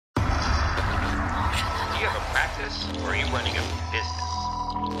you have a practice or are you running a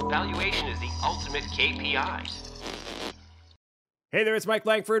business? Valuation is the ultimate KPI. Hey there, it's Mike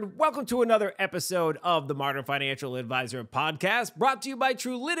Langford. Welcome to another episode of the Modern Financial Advisor podcast, brought to you by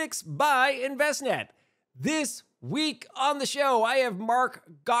Trulytics by Envestnet. This week on the show, I have Mark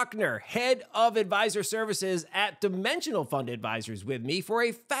Gochnour, Head of Advisor Services at Dimensional Fund Advisors, with me for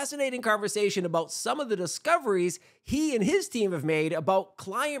a fascinating conversation about some of the discoveries he and his team have made about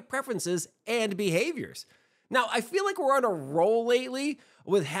client preferences and behaviors. Now, I feel like we're on a roll lately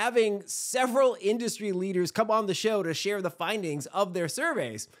with having several industry leaders come on the show to share the findings of their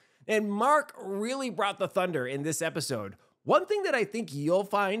surveys. And Mark really brought the thunder in this episode. One thing that I think you'll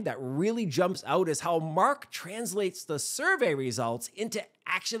find that really jumps out is how Mark translates the survey results into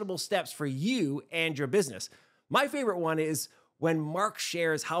actionable steps for you and your business. My favorite one is when Mark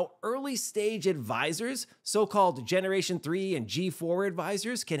shares how early stage advisors, so-called Generation 3 and G4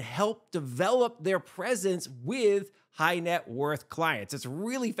 advisors, can help develop their presence with high net worth clients. It's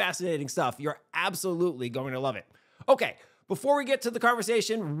really fascinating stuff. You're absolutely going to love it. Okay, before we get to the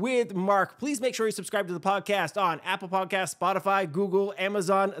conversation with Mark, please make sure you subscribe to the podcast on Apple Podcasts, Spotify, Google,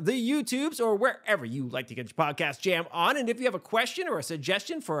 Amazon, the YouTubes, or wherever you like to get your podcast jam on. And if you have a question or a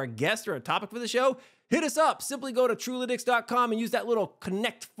suggestion for a guest or a topic for the show, hit us up. Simply go to Trulytics.com and use that little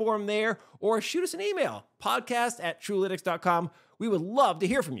connect form there, or shoot us an email, podcast@Trulytics.com. We would love to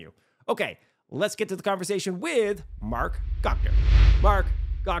hear from you. Okay, let's get to the conversation with Mark Gochnour. Mark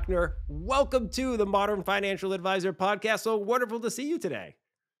Gochnour, welcome to the Modern Financial Advisor podcast. So wonderful to see you today.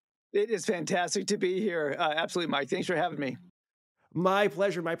 It is fantastic to be here. Absolutely, Mike. Thanks for having me. My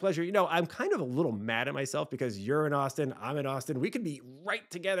pleasure, my pleasure. You know, I'm kind of a little mad at myself because you're in Austin, I'm in Austin. We could be right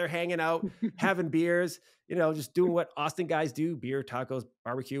together hanging out, having beers, you know, just doing what Austin guys do, beer, tacos,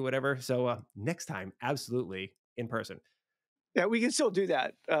 barbecue, whatever. So next time, absolutely in person. Yeah, we can still do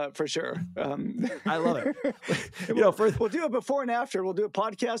that for sure. I love it. We'll do it before and after. We'll do a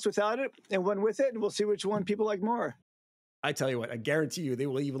podcast without it and one with it, and we'll see which one people like more. I tell you what, I guarantee you they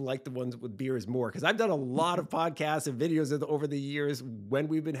will even like the ones with beers more, because I've done a lot of podcasts and videos over the years when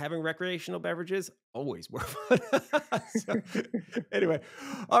we've been having recreational beverages. Always more fun. So, anyway,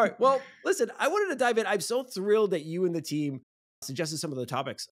 all right. Well, listen, I wanted to dive in. I'm so thrilled that you and the team suggested some of the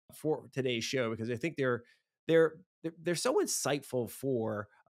topics for today's show, because I think they're so insightful for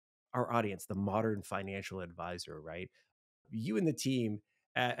our audience, the modern financial advisor, right? You and the team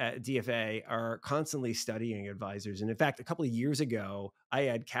at DFA are constantly studying advisors. And in fact, a couple of years ago, I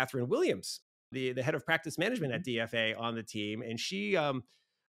had Catherine Williams, the head of practice management at DFA, on the team. And she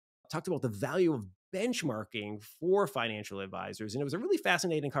talked about the value of benchmarking for financial advisors. And it was a really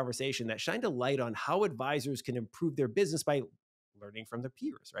fascinating conversation that shined a light on how advisors can improve their business by learning from their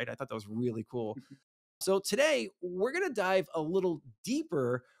peers, right? I thought that was really cool. So today, we're going to dive a little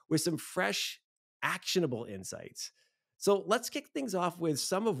deeper with some fresh, actionable insights. So let's kick things off with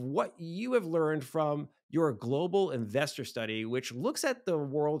some of what you have learned from your global investor study, which looks at the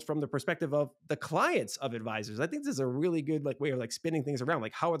world from the perspective of the clients of advisors. I think this is a really good way of spinning things around.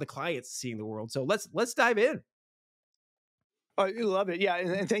 How are the clients seeing the world? So let's dive in. Oh, you love it. Yeah.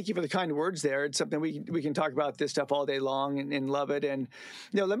 And thank you for the kind words there. It's something we can talk about this stuff all day long and love it. And,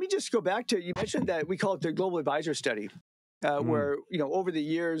 let me just go back to, you mentioned that we call it the Global Advisor Study, where, over the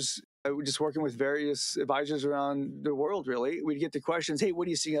years, we're just working with various advisors around the world, really. We'd get the questions, hey, what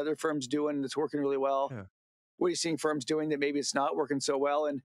are you seeing other firms doing that's working really well? Yeah. What are you seeing firms doing that maybe it's not working so well?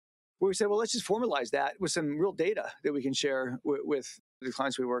 And we said, well, let's just formalize that with some real data that we can share with the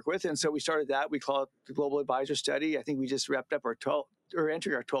clients we work with. And so we started that. We call it the Global Advisor Study. I think we just wrapped up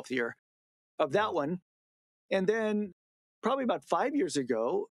entering our 12th year of that one. And then probably about 5 years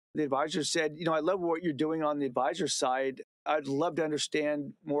ago, the advisors said, I love what you're doing on the advisor side. I'd love to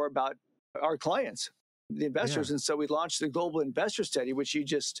understand more about our clients, the investors. Yeah. And so we launched the Global Investor Study, which you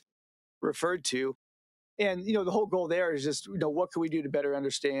just referred to. And, the whole goal there is just, what can we do to better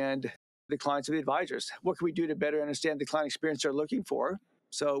understand the clients of the advisors? What can we do to better understand the client experience they're looking for,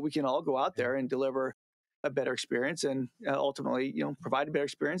 so we can all go out there and deliver a better experience and ultimately, provide a better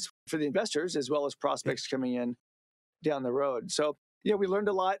experience for the investors as well as prospects coming in down the road. So, we learned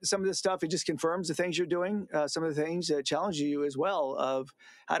a lot. Some of this stuff, it just confirms the things you're doing. Some of the things that challenge you as well of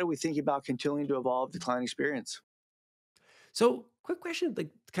how do we think about continuing to evolve the client experience? So quick question,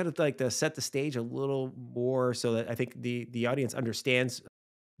 to set the stage a little more so that I think the audience understands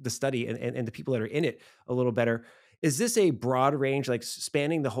the study and the people that are in it a little better. Is this a broad range,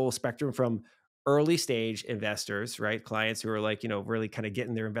 spanning the whole spectrum from early stage investors, right? Clients who are really kind of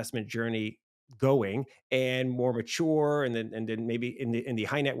getting their investment journey going, and more mature, and then maybe in the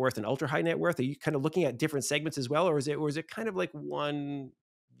high net worth and ultra high net worth? Are you kind of looking at different segments as well, or is it kind of like one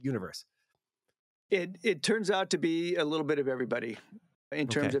universe? It turns out to be a little bit of everybody in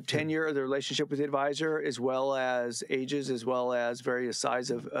terms Okay. of tenure of the relationship with the advisor, as well as ages, as well as various size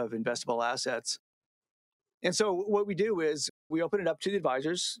of investable assets. And so what we do is we open it up to the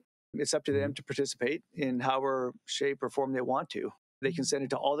advisors. It's up to them to participate in however shape or form they want to. They can send it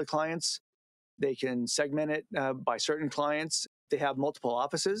to all the clients. They can segment it by certain clients. They have multiple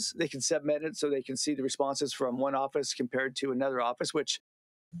offices. They can segment it so they can see the responses from one office compared to another office, which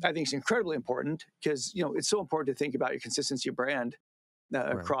I think is incredibly important because it's so important to think about your consistency of brand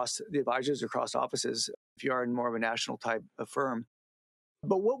across the advisors, across offices, if you are in more of a national type of firm.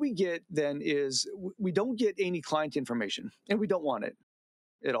 But what we get then is we don't get any client information, and we don't want it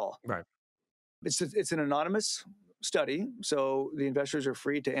at all. Right. It's an anonymous study, so the investors are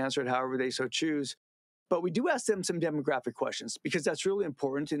free to answer it however they so choose. But we do ask them some demographic questions because that's really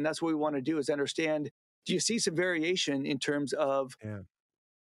important, and that's what we want to do is understand, do you see some variation in terms of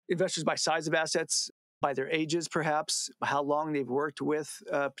investors by size of assets, by their ages perhaps, how long they've worked with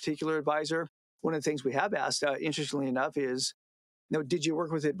a particular advisor? One of the things we have asked, interestingly enough, is, did you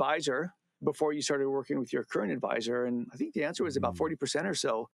work with an advisor before you started working with your current advisor? And I think the answer was about 40% or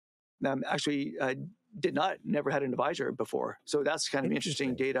so. Actually, never had an advisor before. So that's kind of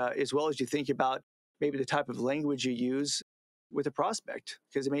interesting data, as well as you think about maybe the type of language you use with a prospect,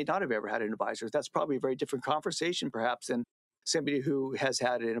 because they may not have ever had an advisor. That's probably a very different conversation, perhaps, than somebody who has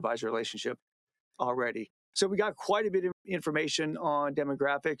had an advisor relationship already. So we got quite a bit of information on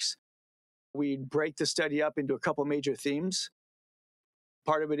demographics. We break the study up into a couple major themes.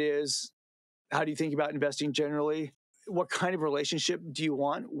 Part of it is, how do you think about investing generally? What kind of relationship do you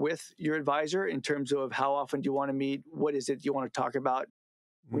want with your advisor in terms of how often do you want to meet? What is it you want to talk about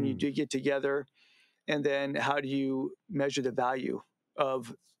when you do get together? And then how do you measure the value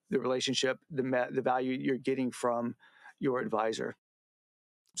of the relationship, the value you're getting from your advisor?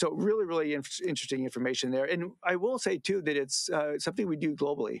 So really, really interesting information there. And I will say, too, that it's something we do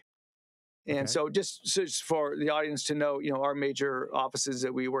globally. And so just for the audience to know, our major offices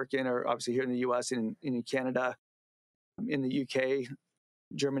that we work in are obviously here in the U.S. and in Canada, in the U.K.,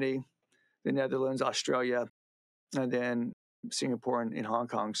 Germany, the Netherlands, Australia, and then Singapore and in Hong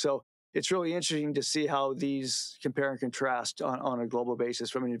Kong. So it's really interesting to see how these compare and contrast on a global basis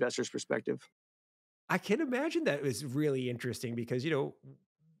from an investor's perspective. I can imagine that is really interesting because,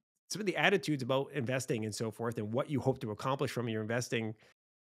 some of the attitudes about investing and so forth and what you hope to accomplish from your investing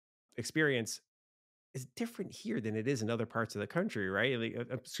experience is different here than it is in other parts of the country, right?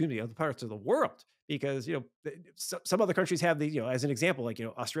 Other parts of the world. Because, some other countries have these, as an example,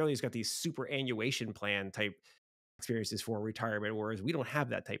 Australia's got these superannuation plan type experiences for retirement, whereas we don't have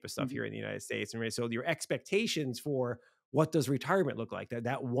that type of stuff here in the United States. And right, so your expectations for what does retirement look like,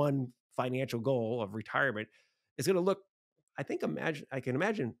 that one financial goal of retirement is going to look, I can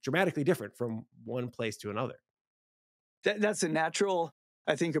imagine dramatically different from one place to another. That's a natural,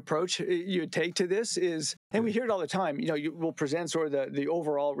 I think, approach you take to this is, and we hear it all the time, you will present sort of the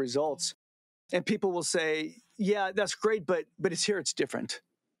overall results and people will say, yeah, that's great, but it's here, it's different.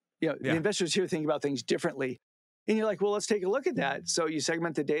 The investors here think about things differently. And you're like, well, let's take a look at that. So you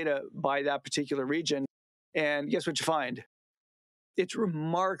segment the data by that particular region and guess what you find? It's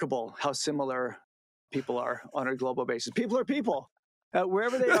remarkable how similar people are on a global basis. People are people.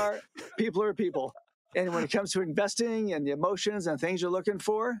 Wherever they are, people are people. And when it comes to investing and the emotions and things you're looking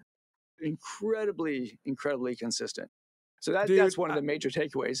for, incredibly, incredibly consistent. So that's one of the major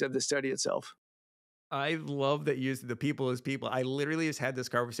takeaways of the study itself. I love that you use the people as people. I literally just had this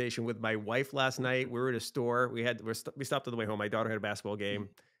conversation with my wife last night. We were at a store. We stopped on the way home. My daughter had a basketball game.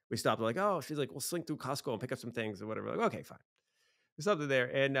 We stopped. We're like, oh, she's like, we'll slink through Costco and pick up some things or whatever. We're like, okay, fine. There's something there.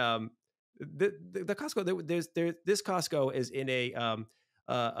 And the Costco, this Costco is in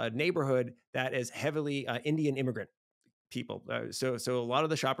a neighborhood that is heavily Indian immigrant people. So a lot of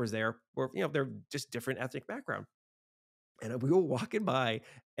the shoppers there were, they're just different ethnic background. And we were walking by,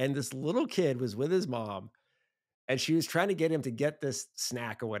 and this little kid was with his mom, and she was trying to get him to get this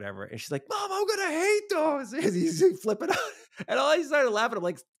snack or whatever. And she's like, "Mom, I'm gonna hate those." And he's flipping out, and all I started laughing. I'm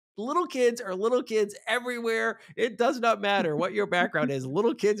like, "Little kids are little kids everywhere. It does not matter what your background is.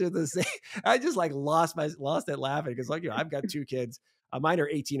 Little kids are the same." I just lost it laughing because I've got two kids. Mine are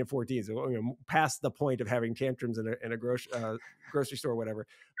 18 and 14, so past the point of having tantrums in a grocery store or whatever.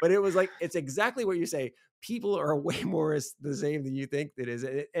 But it was it's exactly what you say. People are way more the same than you think it is.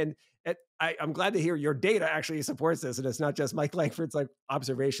 And I'm glad to hear your data actually supports this, and it's not just Mike Langford's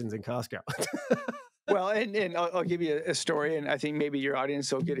observations in Costco. Well, and I'll give you a story, and I think maybe your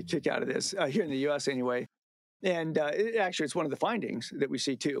audience will get a kick out of this here in the U.S. anyway. And it's one of the findings that we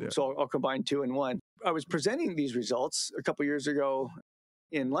see too. Yeah. So I'll combine two in one. I was presenting these results a couple years ago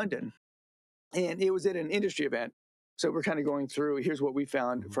in London, And it was at an industry event. So we're kind of going through, here's what we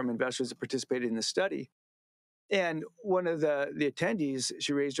found from investors that participated in the study. And one of the attendees,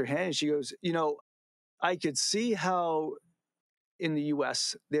 she raised her hand and she goes, I could see how in the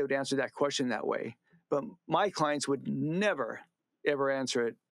US they would answer that question that way. But my clients would never, ever answer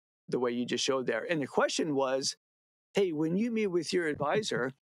it the way you just showed there. And the question was, hey, when you meet with your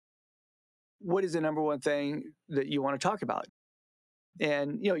advisor, what is the number one thing that you want to talk about?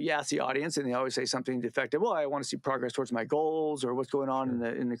 And, you ask the audience and they always say something defective. Well, I want to see progress towards my goals or what's going on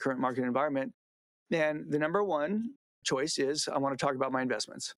in the current market environment. And the number one choice is I want to talk about my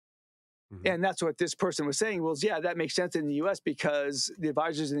investments. And that's what this person was saying was, yeah, that makes sense in the US because the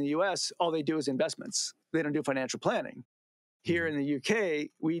advisors in the US, all they do is investments. They don't do financial planning. Here in the UK,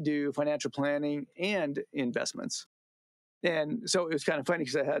 we do financial planning and investments. And so it was kind of funny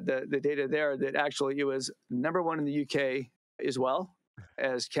because I had the data there that actually it was number one in the UK as well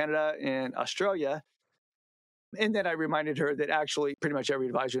as Canada and Australia. And then I reminded her that actually pretty much every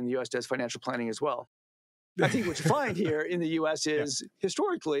advisor in the US does financial planning as well. I think what you find here in the US is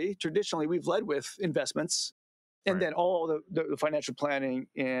historically, traditionally, we've led with investments and then all the financial planning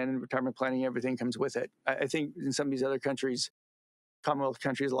and retirement planning, everything comes with it. I think in some of these other countries, Commonwealth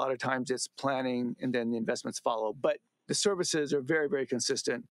countries, a lot of times it's planning and then the investments follow. But the services are very, very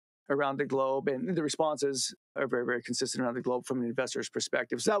consistent around the globe and the responses are very, very consistent around the globe from an investor's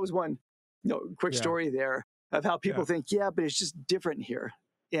perspective. So that was one quick story there of how people think, but it's just different here.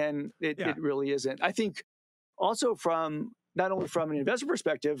 And it really isn't. I think also from not only from an investor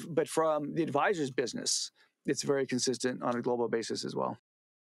perspective, but from the advisor's business, it's very consistent on a global basis as well.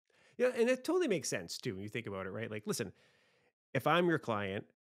 Yeah, and it totally makes sense too when you think about it, right? Like, listen, if I'm your client,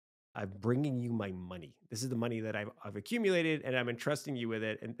 I'm bringing you my money. This is the money that I've accumulated, and I'm entrusting you with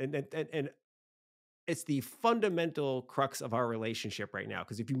it, and it's the fundamental crux of our relationship right now.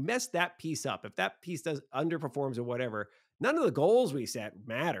 Because if you mess that piece up, if that piece underperforms or whatever, none of the goals we set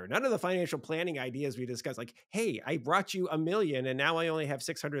matter. None of the financial planning ideas we discussed, like, hey, I brought you $1 million and now I only have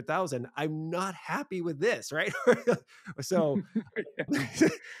 600,000. I'm not happy with this, right? So,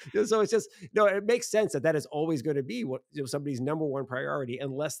 so it's just, it makes sense that is always going to be what somebody's number one priority,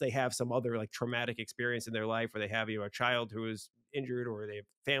 unless they have some other like traumatic experience in their life, or they have a child who is injured, or they have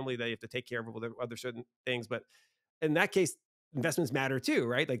family that you have to take care of with other certain things. But in that case, investments matter too,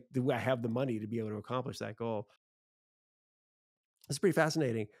 right? Like, do I have the money to be able to accomplish that goal? It's pretty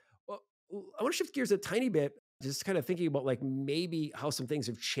fascinating. Well, I want to shift gears a tiny bit, just kind of thinking about like maybe how some things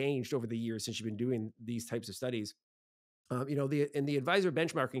have changed over the years since you've been doing these types of studies. In the advisor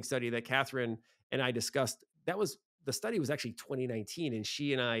benchmarking study that Catherine and I discussed, the study was actually 2019, and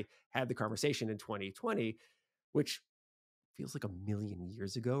she and I had the conversation in 2020, which feels like a million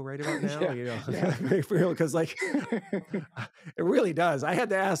years ago right about now, because like it really does. I had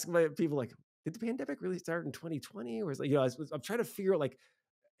to ask my people, like, did the pandemic really start in 2020? Or is like, I'm trying to figure out, like,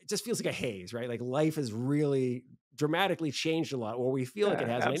 it just feels like a haze, right? Like life has really dramatically changed a lot, or we feel like it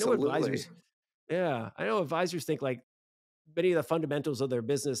has. And I know advisors think like many of the fundamentals of their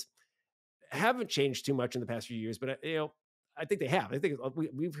business haven't changed too much in the past few years, but I think they have. I think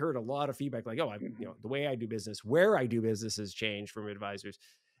we've heard a lot of feedback like, the way I do business, where I do business has changed from advisors.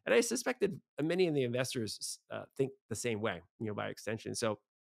 And I suspected many of the investors think the same way, by extension. So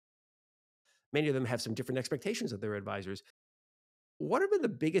many of them have some different expectations of their advisors. What have been the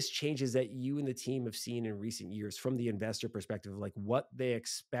biggest changes that you and the team have seen in recent years from the investor perspective, like what they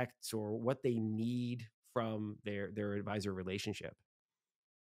expect or what they need from their advisor relationship?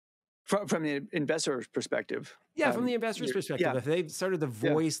 From the investor's perspective. Yeah, from the investor's perspective. If they've started to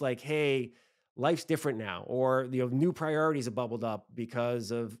voice like, hey, life's different now, or new priorities have bubbled up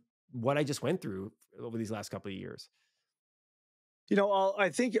because of what I just went through over these last couple of years. I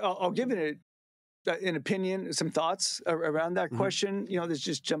think I'll give it an opinion, some thoughts around that question. That's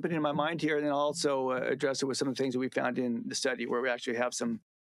just jumping into my mind here, and then I'll also address it with some of the things that we found in the study where we actually have some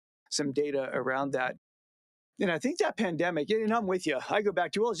data around that. And I think that pandemic, and I'm with you, I go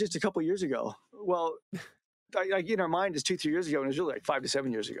back to, it's just a couple of years ago. Well, in our mind, it's 2-3 years ago, and it's really like 5 to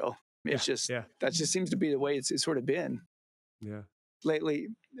 7 years ago. It's that just seems to be the way it's sort of been lately.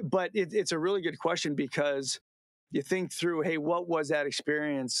 But it's a really good question, because you think through, hey, what was that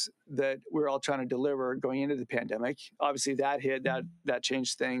experience that we're all trying to deliver going into the pandemic? Obviously, that hit, that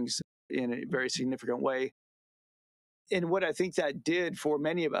changed things in a very significant way. And what I think that did for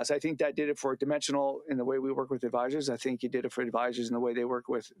many of us, I think that did it for Dimensional in the way we work with advisors. I think it did it for advisors in the way they work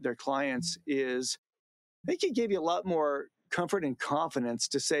with their clients. Is I think it gave you a lot more comfort and confidence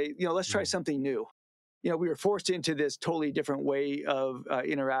to say, let's try something new. We were forced into this totally different way of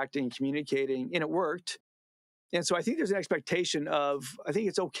interacting, communicating, and it worked. And so I think there's an expectation of, I think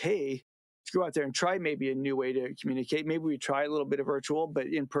it's okay to go out there and try maybe a new way to communicate. Maybe we try a little bit of virtual, but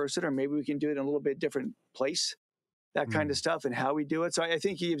in person, or maybe we can do it in a little bit different place, that kind of stuff, and how we do it. So I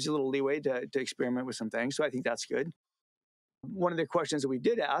think he gives you a little leeway to experiment with some things. So I think that's good. One of the questions that we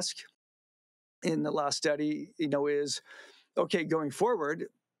did ask in the last study, is, okay, going forward,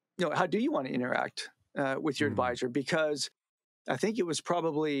 how do you want to interact with your advisor? Because I think it was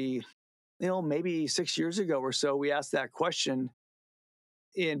probably, maybe 6 years ago or so, we asked that question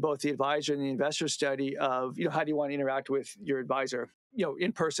in both the advisor and the investor study of, how do you want to interact with your advisor?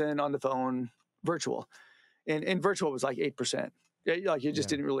 In person, on the phone, virtual. And virtual was like 8%. Like it just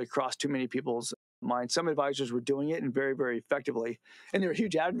didn't really cross too many people's minds. Some advisors were doing it and very, very effectively. And they were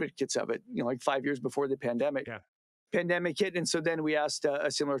huge advocates of it, like 5 years before the pandemic. Yeah. Pandemic hit. And so then we asked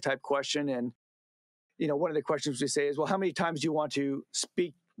a similar type question. And, one of the questions we say is, well, how many times do you want to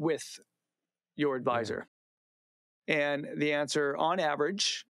speak with your advisor? And the answer on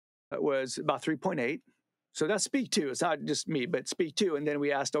average was about 3.8. So that's speak to. It's not just me, but speak to. And then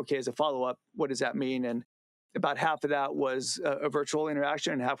we asked, okay, as a follow-up, what does that mean? And about half of that was a virtual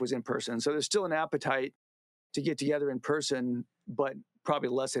interaction and half was in person. So there's still an appetite to get together in person, but probably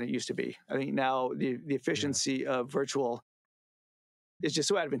less than it used to be. I think now the efficiency of virtual is just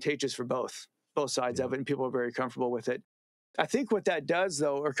so advantageous for both sides of it, and people are very comfortable with it. I think what that does,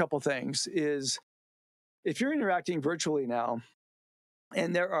 though, are a couple things, is if you're interacting virtually now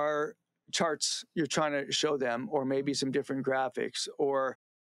and there are charts you're trying to show them, or maybe some different graphics, or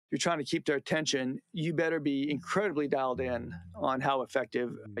you're trying to keep their attention, you better be incredibly dialed in on how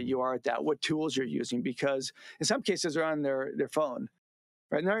effective you are at that, what tools you're using, because in some cases they're on their phone,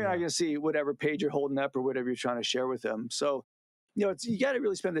 right? And they're not going to see whatever page you're holding up or whatever you're trying to share with them. So, you got to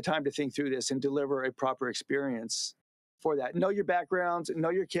really spend the time to think through this and deliver a proper experience for that. Know your backgrounds, know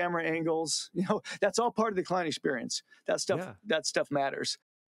your camera angles. That's all part of the client experience. That stuff matters.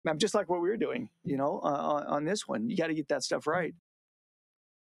 Just like what we were doing, on this one, you got to get that stuff right.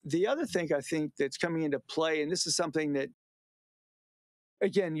 The other thing I think that's coming into play, and this is something that,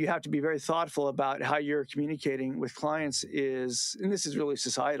 again, you have to be very thoughtful about how you're communicating with clients, is, and this is really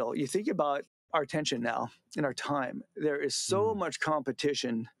societal. You think about our attention now and our time. There is so much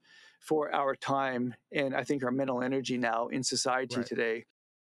competition for our time and I think our mental energy now in society today.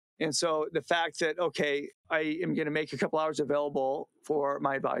 And so the fact that, okay, I am going to make a couple hours available for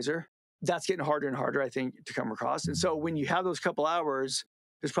my advisor, that's getting harder and harder, I think, to come across. And so when you have those couple hours,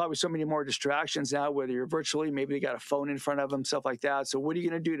 there's probably so many more distractions now, whether you're virtually, maybe they got a phone in front of them, stuff like that. So what are you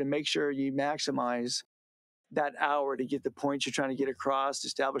going to do to make sure you maximize that hour to get the points you're trying to get across,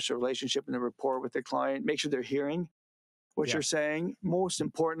 establish a relationship and a rapport with the client, make sure they're hearing what you're saying. Most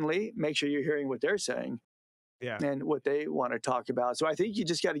importantly, make sure you're hearing what they're saying and what they want to talk about. So I think you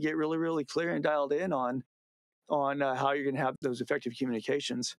just got to get really, really clear and dialed in on how you're going to have those effective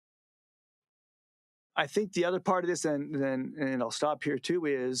communications. I think the other part of this, and I'll stop here too,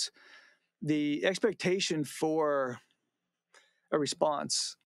 is the expectation for a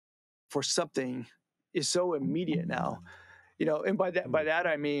response for something is so immediate now, and by that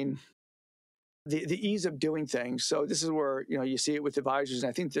I mean the ease of doing things. So this is where, you see it with advisors, and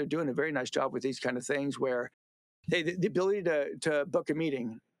I think they're doing a very nice job with these kind of things, where the ability to book a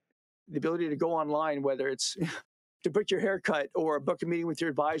meeting, the ability to go online, whether it's to book your haircut or book a meeting with your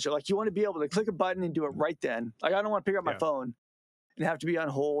advisor, like you want to be able to click a button and do it right then. Like I don't want to pick up my phone and have to be on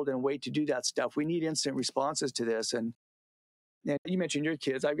hold and wait to do that stuff. We need instant responses to this. And you mentioned your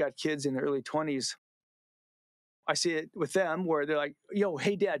kids. I've got kids in their early 20s. I see it with them where they're like, yo,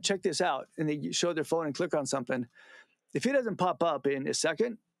 hey, Dad, check this out. And they show their phone and click on something. If it doesn't pop up in a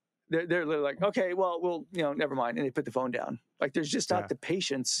second, they're literally like, okay, well, we'll, never mind. And they put the phone down. Like there's just not the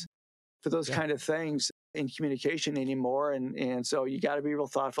patience for those kind of things in communication anymore. And so you got to be real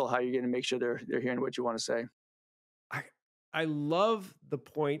thoughtful how you're going to make sure they're hearing what you want to say. I love the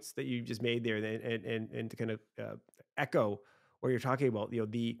points that you just made there, and to kind of echo what you're talking about,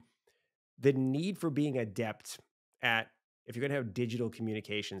 the need for being adept at, if you're going to have digital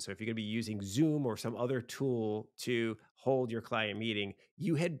communication. So if you're going to be using Zoom or some other tool to hold your client meeting,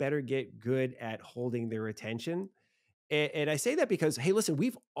 you had better get good at holding their attention. And I say that because, hey, listen,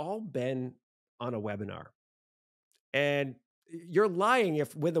 we've all been on a webinar, and you're lying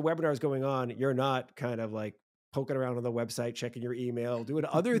if when the webinar is going on, you're not kind of like poking around on the website, checking your email, doing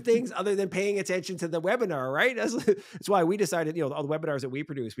other things other than paying attention to the webinar, right? That's why we decided, all the webinars that we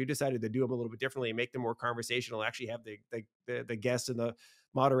produce, we decided to do them a little bit differently and make them more conversational, actually have the guest and the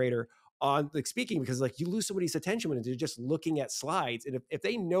moderator on like speaking, because like you lose somebody's attention when they're just looking at slides. And if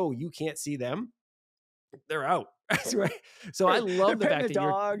they know you can't see them, they're out. Right? So I love the fact that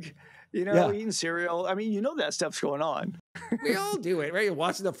dog Yeah. eating cereal. I mean, that stuff's going on. We all do it, right? You're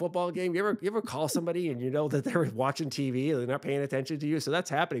watching the football game. You ever call somebody and you know that they're watching TV and they're not paying attention to you? So that's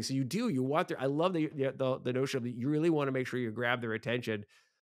happening. So you want their, I love the notion of that you really want to make sure you grab their attention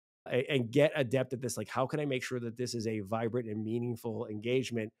and get adept at this. Like, how can I make sure that this is a vibrant and meaningful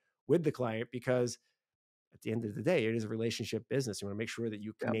engagement with the client? Because at the end of the day, it is a relationship business. You want to make sure that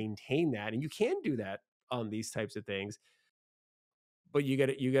you can Yeah. maintain that, and you can do that on these types of things, but you got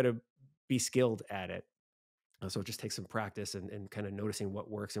to be skilled at it. So it just takes some practice and kind of noticing what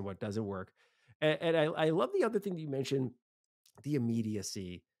works and what doesn't work. And I love the other thing that you mentioned, the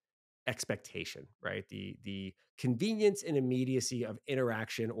immediacy expectation, right? The convenience and immediacy of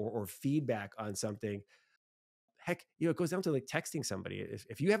interaction or feedback on something. Heck, it goes down to like texting somebody.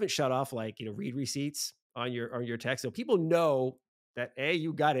 If you haven't shut off like, read receipts on your text, so people know that A,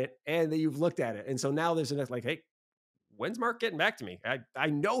 you got it and that you've looked at it. And so now there's enough like, hey, when's Mark getting back to me? I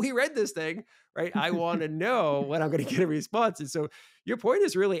know he read this thing, right? I want to know when I'm going to get a response. And so your point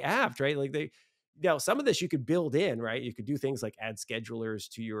is really apt, right? Like now some of this you could build in, right? You could do things like add schedulers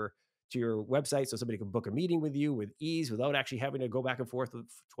to your website so somebody can book a meeting with you with ease without actually having to go back and forth with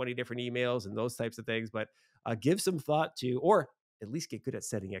 20 different emails and those types of things. But give some thought to, or at least get good at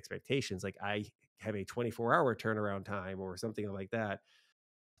setting expectations. Like I have a 24-hour turnaround time or something like that,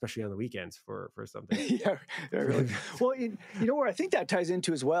 especially on the weekends for something. Yeah, really. Well, where I think that ties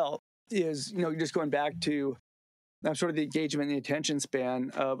into as well is, just going back to sort of the engagement and the attention span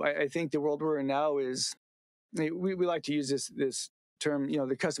of, I think the world we're in now is, we like to use this term,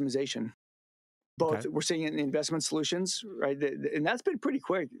 the customization. Both Okay. we're seeing it in the investment solutions, right? And that's been pretty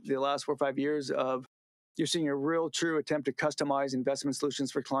quick the last 4 or 5 years of, you're seeing a real true attempt to customize investment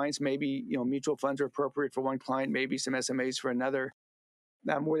solutions for clients. Maybe, mutual funds are appropriate for one client, maybe some SMAs for another.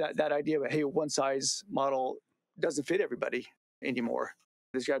 Where that idea of, hey, one size model doesn't fit everybody anymore.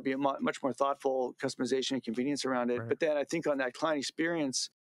 There's got to be a much more thoughtful customization and convenience around it. Right. But then I think on that client experience,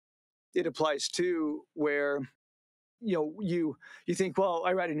 it applies too, where you think, well,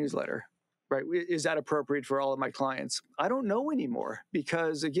 I write a newsletter, right? Is that appropriate for all of my clients? I don't know anymore,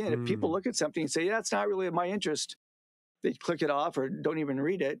 because again, if people Mm, look at something and say, yeah, it's not really of my interest, they click it off or don't even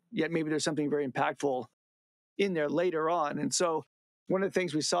read it. Yet maybe there's something very impactful in there later on. And so one of the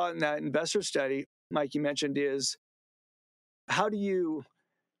things we saw in that investor study, Mike, you mentioned, is how do you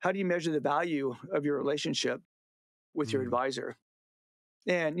measure the value of your relationship with your mm, advisor?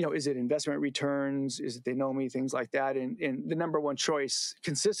 And is it investment returns? Is it they know me? Things like that. And the number one choice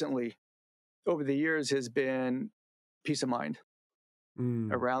consistently over the years has been peace of mind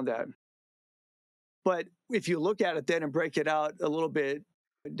mm. around that. But if you look at it then and break it out a little bit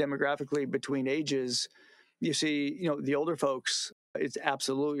demographically between ages, you see, the older folks, it's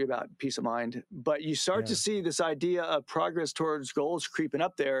absolutely about peace of mind. But you start to Yeah. see this idea of progress towards goals creeping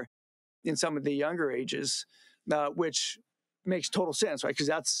up there in some of the younger ages, which makes total sense, right? Because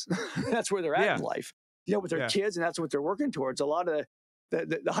that's that's where they're at in Yeah. life, with their Yeah. kids, and that's what they're working towards. A lot of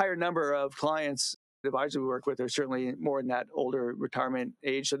the higher number of clients, the advisors we work with, are certainly more in that older retirement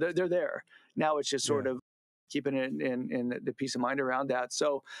age, so they're there now. It's just sort Yeah. of keeping it in the peace of mind around that.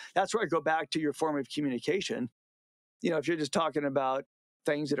 So that's where I go back to your form of communication. If you're just talking about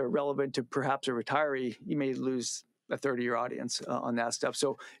things that are relevant to perhaps a retiree, you may lose a third of your audience on that stuff.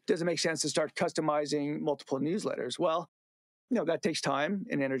 So does it make sense to start customizing multiple newsletters? Well, that takes time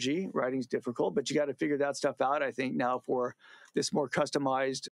and energy. Writing's difficult, but you got to figure that stuff out, I think, now for this more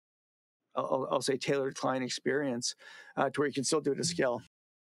customized, I'll say tailored client experience, to where you can still do it at scale.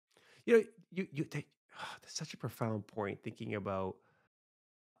 You know, that's such a profound point, thinking about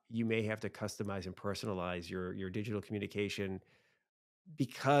you may have to customize and personalize your digital communication,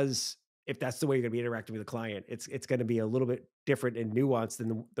 because if that's the way you're going to be interacting with the client, it's going to be a little bit different and nuanced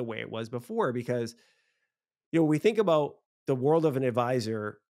than the way it was before. Because we think about the world of an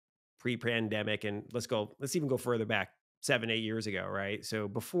advisor pre-pandemic, and let's even go further back, 7-8 years ago, right? So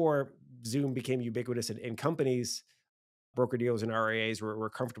before Zoom became ubiquitous, and companies, broker dealers and RIAs were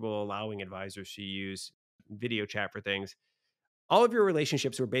comfortable allowing advisors to use video chat for things. All of your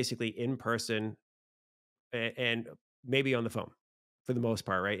relationships were basically in person and maybe on the phone for the most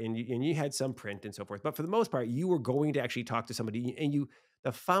part, right? And you had some print and so forth, but for the most part, you were going to actually talk to somebody, and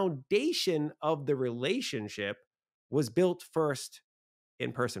the foundation of the relationship was built first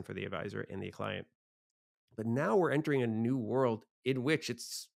in person for the advisor and the client. But now we're entering a new world in which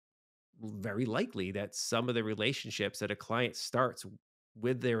it's very likely that some of the relationships that a client starts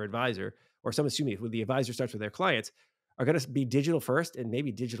with their advisor, or some, excuse me, with the advisor starts with their clients, are going to be digital first and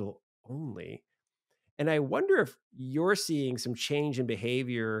maybe digital only. And I wonder if you're seeing some change in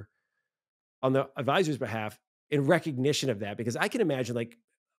behavior on the advisor's behalf in recognition of that, because I can imagine, like,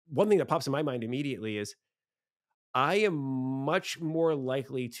 one thing that pops in my mind immediately is I am much more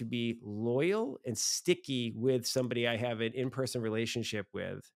likely to be loyal and sticky with somebody I have an in-person relationship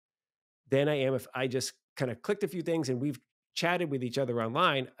with than I am if I just kind of clicked a few things and we've chatted with each other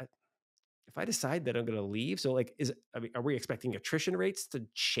online. If I decide that I'm going to leave, so like, I mean, are we expecting attrition rates to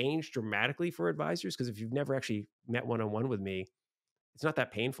change dramatically for advisors? Because if you've never actually met one on one with me, it's not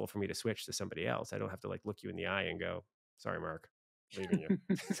that painful for me to switch to somebody else. I don't have to like look you in the eye and go, "Sorry, Mark, leaving you."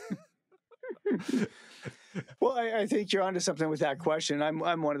 Well, I think you're onto something with that question. I'm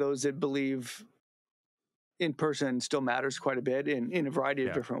one of those that believe in person still matters quite a bit in a variety of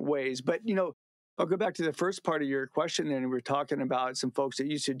Yeah. different ways. But I'll go back to the first part of your question. Then we're talking about some folks that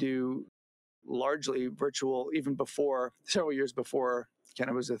used to do largely virtual, even before several years before kind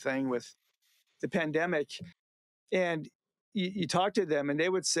of was a thing with the pandemic. And you talk to them, and they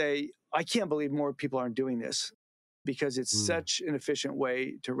would say, "I can't believe more people aren't doing this." Because it's Mm, such an efficient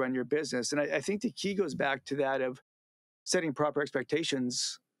way to run your business. And I think the key goes back to that of setting proper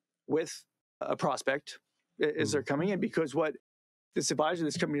expectations with a prospect as they're mhm, coming in. Because what this advisor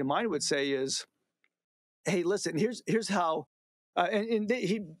that's coming to mind would say is, "Hey, listen, here's how,"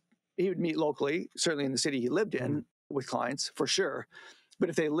 he would meet locally, certainly in the city he lived mhm. in with clients for sure. But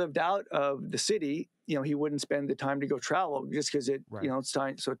if they lived out of the city, he wouldn't spend the time to go travel just because Right. it's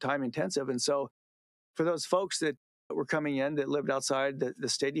time intensive. And so for those folks that were coming in that lived outside the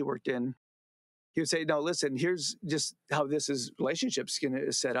state he worked in, he would say, "No, listen, here's just how this is relationships going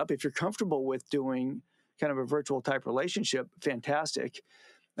to set up. If you're comfortable with doing kind of a virtual type relationship, fantastic.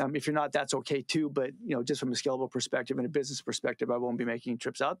 If you're not, that's okay too. But just from a scalable perspective and a business perspective, I won't be making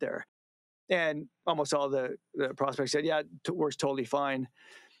trips out there." And almost all the prospects said, "Yeah, it works totally fine."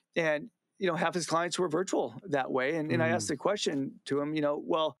 And half his clients were virtual that way. And I asked Mm, the question to him,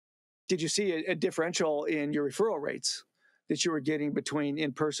 well, did you see a differential in your referral rates that you were getting between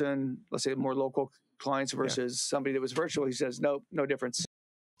in person, let's say more local clients yeah. versus somebody that was virtual? He says, "No, no difference.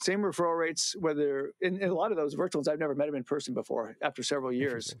 Same referral rates, whether in a lot of those virtuals, I've never met him in person before after several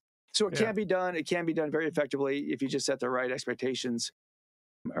years." Interesting. So it Yeah. can be done. It can be done very effectively if you just set the right expectations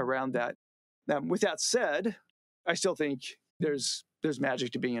around that. With that said, I still think there's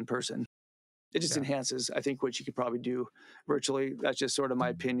magic to being in person. It just Yeah. enhances, I think, what you could probably do virtually. That's just sort of my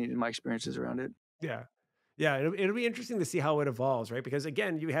opinion and my experiences around it. Yeah. Yeah. It'll be interesting to see how it evolves, right? Because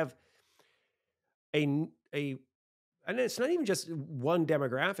again, you have a and it's not even just one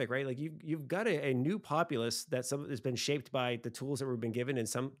demographic, right? Like you've got a new populace that some has been shaped by the tools that we've been given, and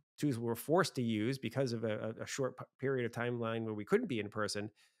some tools we were forced to use because of a short period of timeline where we couldn't be in person,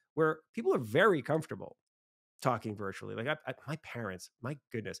 where people are very comfortable talking virtually. Like my parents, my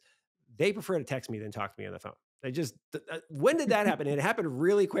goodness, they prefer to text me than talk to me on the phone. They just when did that happen? And it happened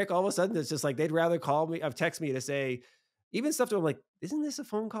really quick. All of a sudden, it's just like they'd rather call me, text me to say even stuff to I'm like, isn't this a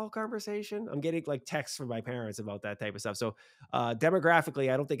phone call conversation? I'm getting like texts from my parents about that type of stuff. So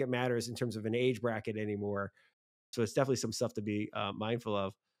demographically, I don't think it matters in terms of an age bracket anymore. So it's definitely some stuff to be mindful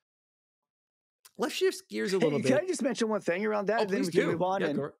of. Let's shift gears a little Hey, can I bit. just mention one thing around that, Oh, and then please we can move do. on? Yeah,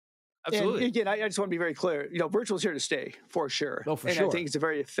 And absolutely. again, I just want to be very clear. Virtual is here to stay for sure, No, for and I think sure. it's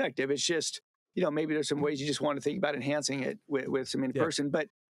very effective. It's just maybe there's some ways you just want to think about enhancing it with some in Yeah. person. But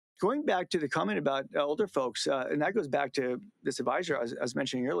going back to the comment about older folks, and that goes back to this advisor I was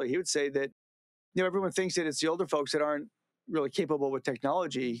mentioning earlier. He would say that everyone thinks that it's the older folks that aren't really capable with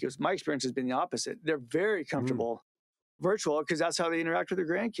technology. He goes, "My experience has been the opposite. They're very Mm, comfortable virtual because that's how they interact with their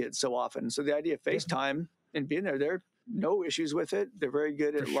grandkids so often. So the idea of yeah, FaceTime and being there no issues with it. They're very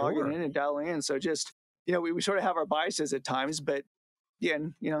good for at logging sure. in and dialing in. So just, we sort of have our biases at times, but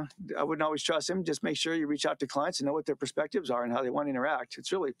again, I wouldn't always trust them. Just make sure you reach out to clients and know what their perspectives are and how they want to interact.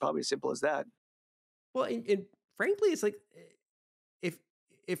 It's really probably as simple as that. Well, and frankly, it's like if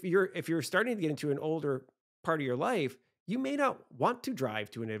if you're starting to get into an older part of your life, you may not want to drive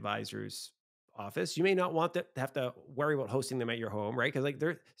to an advisor's office. You may not want to have to worry about hosting them at your home, right? Because like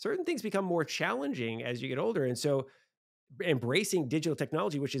there certain things become more challenging as you get older, and so embracing digital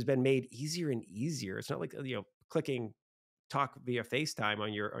technology, which has been made easier and easier. It's not like clicking talk via FaceTime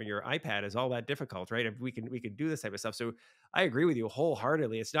on your iPad is all that difficult, right? If we can do this type of stuff. So I agree with you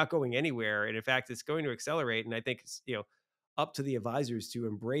wholeheartedly. It's not going anywhere, and in fact, it's going to accelerate. And I think it's up to the advisors to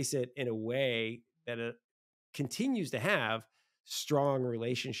embrace it in a way that it continues to have strong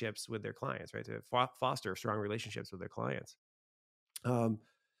relationships with their clients, right? To foster strong relationships with their clients. Um,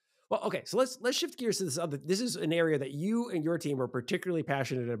 well, okay, so let's shift gears to this other. This is an area that you and your team are particularly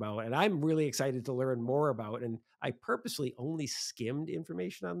passionate about, and I'm really excited to learn more about. And I purposely only skimmed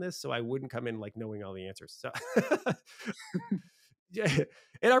information on this so I wouldn't come in like knowing all the answers. So, yeah,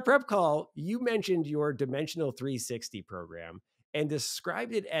 in our prep call, you mentioned your Dimensional 360 program, and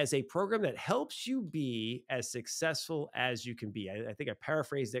described it as a program that helps you be as successful as you can be. I think I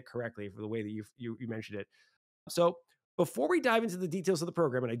paraphrased it correctly for the way that you mentioned it. So before we dive into the details of the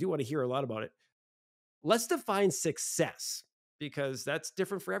program, and I do want to hear a lot about it, let's define success because that's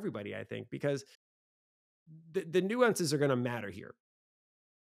different for everybody, I think, because the nuances are going to matter here.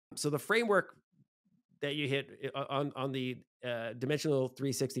 So the framework that you hit on the dimensional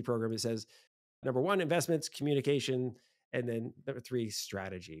 360 program, it says number one, investments, communication, and then number three,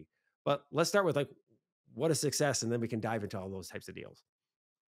 strategy. But let's start with like what is success, and then we can dive into all those types of deals.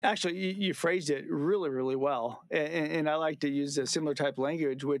 Actually, you phrased it really, really well. And I like to use a similar type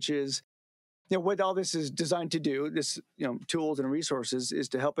language, which is, what all this is designed to do, this, tools and resources, is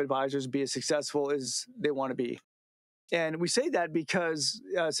to help advisors be as successful as they want to be. And we say that because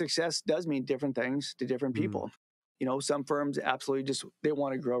success does mean different things to different people. Some firms absolutely just, they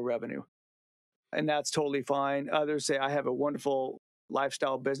want to grow revenue. And that's totally fine. Others say, I have a wonderful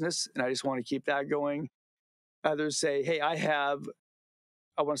lifestyle business and I just want to keep that going. Others say, hey, I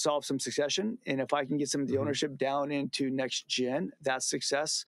want to solve some succession. And if I can get some of the ownership down into next gen, that's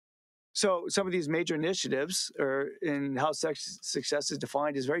success. So some of these major initiatives or in how success is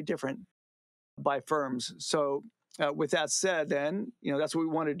defined is very different by firms. So with that said, then, that's what we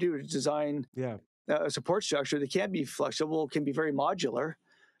want to do, to design a support structure that can be flexible, can be very modular,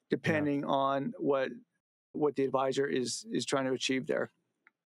 depending on what the advisor is trying to achieve there.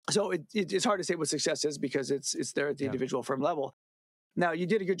 So it's hard to say what success is because it's there at the individual firm level. Now, you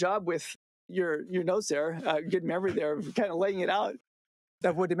did a good job with your notes there, good memory there, kind of laying it out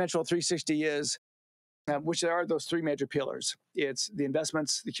of what Dimensional 360 is, which there are those three major pillars. It's the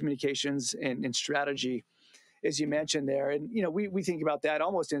investments, the communications, and strategy, as you mentioned there. And, we think about that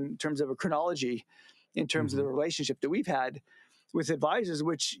almost in terms of a chronology, in terms of the relationship that we've had with advisors,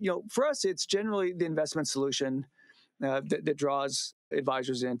 which, for us, it's generally the investment solution that draws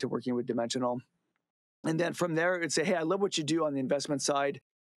advisors into working with Dimensional. And then from there, it'd say, hey, I love what you do on the investment side,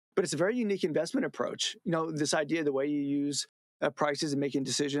 but it's a very unique investment approach. This idea, the way you use prices and making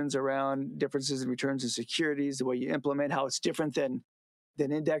decisions around differences in returns and securities, the way you implement, how it's different than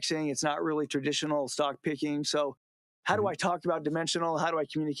indexing. It's not really traditional stock picking. So how do I talk about Dimensional? How do I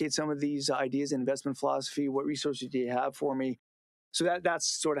communicate some of these ideas in investment philosophy? What resources do you have for me? So that's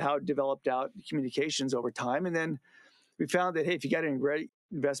sort of how it developed out communications over time. And then we found that, hey, if you got a great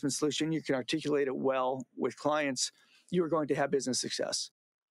investment solution, you can articulate it well with clients, you're going to have business success.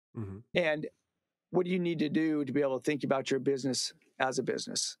 And what do you need to do to be able to think about your business as a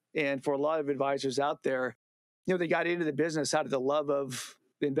business? And for a lot of advisors out there, they got into the business out of the love of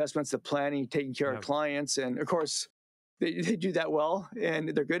the investments, the planning, taking care of clients. And of course, they do that well and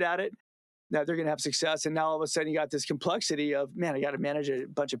they're good at it. Now they're going to have success. And now all of a sudden you got this complexity of, man, I got to manage a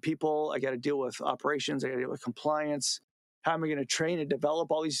bunch of people. I got to deal with operations. I got to deal with compliance. How am I going to train and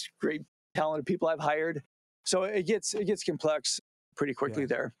develop all these great talented people I've hired? So it gets complex pretty quickly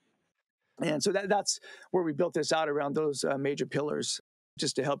there. And so that's where we built this out around those major pillars,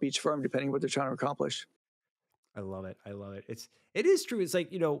 just to help each firm depending on what they're trying to accomplish. I love it. I love it. It is true. It's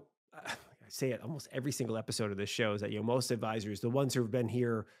like, I say it almost every single episode of this show is that, most advisors, the ones who have been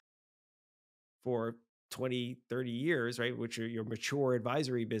here for 20, 30 years, right, which are your mature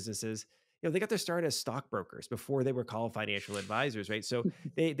advisory businesses, they got their start as stockbrokers before they were called financial advisors, right? So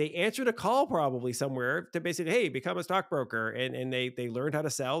they answered a call probably somewhere to basically, hey, become a stockbroker. And they learned how to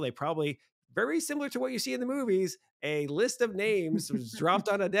sell. They probably, very similar to what you see in the movies, a list of names was dropped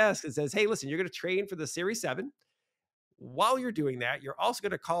on a desk and says, hey, listen, you're going to train for the Series 7. While you're doing that, you're also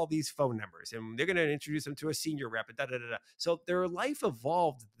going to call these phone numbers and they're going to introduce them to a senior rep. And So their life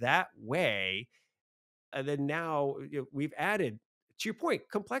evolved that way. And then now we've added, to your point,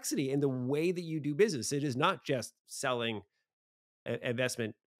 complexity in the way that you do business. It is not just selling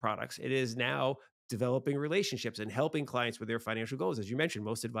investment products. It is now developing relationships and helping clients with their financial goals. As you mentioned,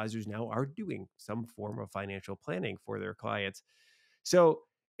 most advisors now are doing some form of financial planning for their clients. So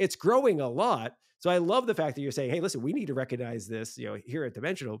it's growing a lot. So I love the fact that you're saying, hey, listen, we need to recognize this, here at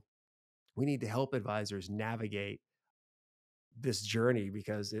Dimensional, we need to help advisors navigate this journey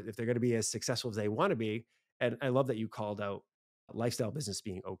because if they're going to be as successful as they want to be, and I love that you called out lifestyle business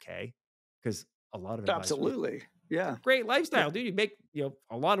being okay, because a lot of advisors, absolutely, yeah, great lifestyle, dude. You make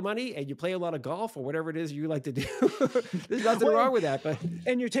a lot of money and you play a lot of golf or whatever it is you like to do. There's nothing wrong with that,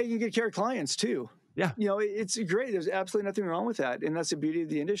 and you're taking good care of clients too. Yeah, it's great. There's absolutely nothing wrong with that, and that's the beauty of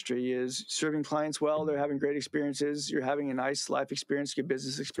the industry is serving clients well. They're having great experiences. You're having a nice life experience, good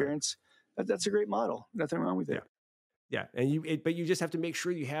business experience. That's a great model. Nothing wrong with it. Yeah, and but you just have to make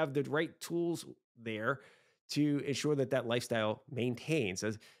sure you have the right tools there to ensure that lifestyle maintains.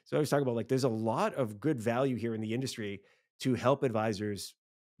 So I was talking about, like, there's a lot of good value here in the industry to help advisors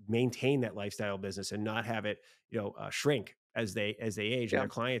maintain that lifestyle business and not have it, shrink as they age and Yeah. their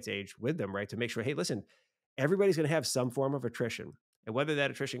clients age with them, right? To make sure, hey, listen, everybody's going to have some form of attrition, and whether that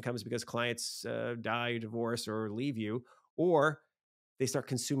attrition comes because clients die, divorce, or leave you, or they start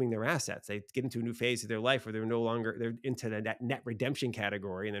consuming their assets. They get into a new phase of their life where they're into the net redemption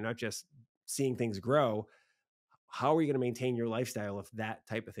category, and they're not just seeing things grow. How are you going to maintain your lifestyle if that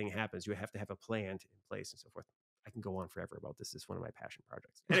type of thing happens? You have to have a plan in place and so forth. I can go on forever about this. This is one of my passion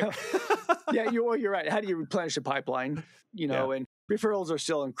projects. Anyway. Yeah, you're right. How do you replenish a pipeline? Yeah. And referrals are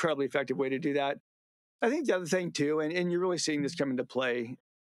still an incredibly effective way to do that. I think the other thing too, and you're really seeing this come into play,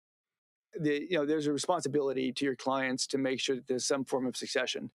 there's a responsibility to your clients to make sure that there's some form of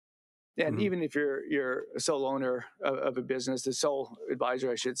succession. And even if you're a sole owner of a business, the sole advisor,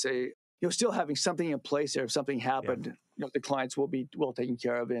 I should say, still having something in place there. If something happened, the clients will be well taken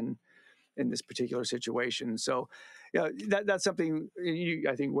care of in this particular situation. So, that's something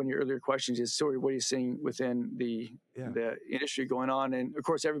I think one of your earlier questions is, sorry, what are you seeing within the industry going on? And of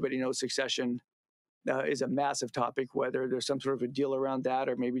course, everybody knows succession is a massive topic, whether there's some sort of a deal around that,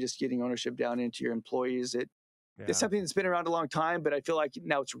 or maybe just getting ownership down into your employees. It's something that's been around a long time, but I feel like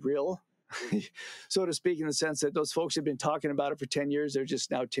now it's real, so to speak, in the sense that those folks have been talking about it for 10 years. They're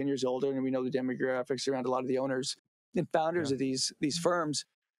just now 10 years older, and we know the demographics around a lot of the owners and founders of these firms.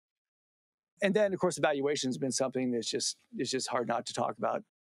 And then, of course, the valuation has been something that's just hard not to talk about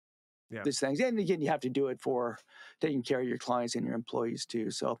these things. And again, you have to do it for taking care of your clients and your employees too.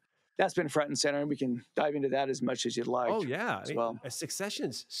 So that's been front and center, and we can dive into that as much as you'd like. Oh yeah,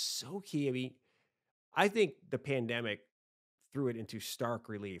 succession's so key. I mean, I think the pandemic threw it into stark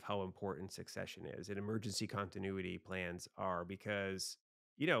relief how important succession is and emergency continuity plans are, because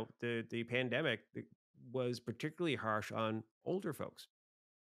the pandemic was particularly harsh on older folks.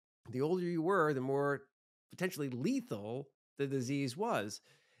 The older you were, the more potentially lethal the disease was.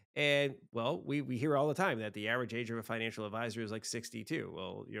 And well, we hear all the time that the average age of a financial advisor is like 62.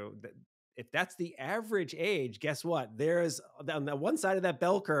 Well, if that's the average age, guess what? There's on the one side of that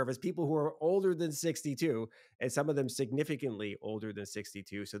bell curve is people who are older than 62, and some of them significantly older than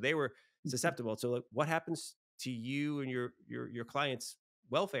 62. So they were susceptible. So like, what happens to you and your clients'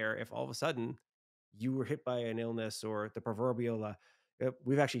 welfare if all of a sudden you were hit by an illness or the proverbial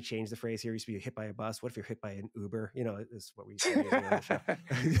we've actually changed the phrase here. It used to be hit by a bus. What if you're hit by an Uber? Is what we used to use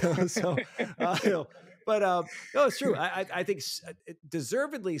on the show. No, it's true. I think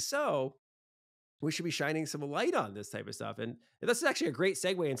deservedly so. We should be shining some light on this type of stuff. And this is actually a great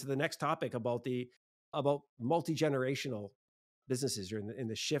segue into the next topic about multi-generational businesses, or in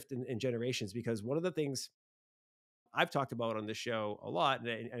the shift in generations, because one of the things I've talked about on this show a lot,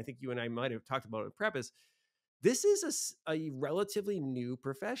 and I think you and I might have talked about it in prep, is this is a relatively new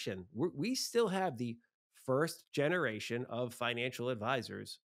profession. We still have the first generation of financial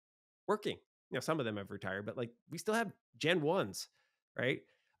advisors working. Some of them have retired, but like we still have Gen 1s, right?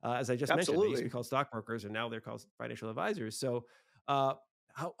 As I just mentioned, they used to be called stockbrokers, and now they're called financial advisors. So,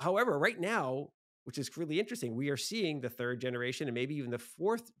 however, right now, which is really interesting, we are seeing the third generation and maybe even the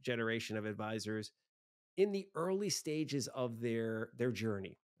fourth generation of advisors in the early stages of their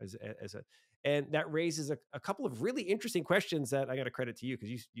journey and that raises a couple of really interesting questions that I got to credit to you,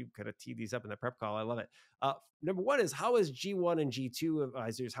 because you kind of teed these up in the prep call. I love it. Number one is, how is G1 and G2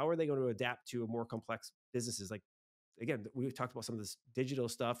 advisors, how are they going to adapt to a more complex businesses? Like, again, we've talked about some of this digital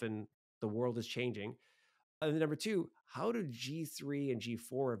stuff and the world is changing. And then number two, how do G3 and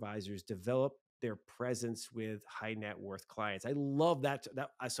G4 advisors develop their presence with high net worth clients? I love that.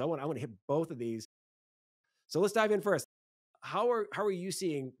 So I want to hit both of these. So let's dive in first. How are you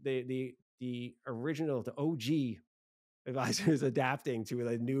seeing the original, the OG advisors adapting to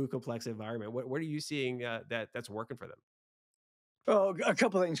a new complex environment? What are you seeing that's working for them? Oh, a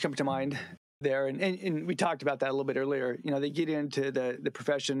couple of things come to mind there, and we talked about that a little bit earlier. They get into the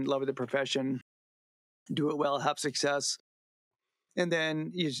profession, love of the profession, do it well, have success, and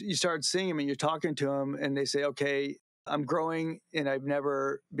then you start seeing them and you're talking to them, and they say, "Okay, I'm growing, and I've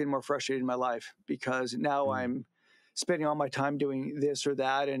never been more frustrated in my life, because now I'm spending all my time doing this or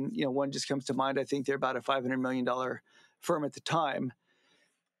that." And one just comes to mind. I think they're about a $500 million firm at the time,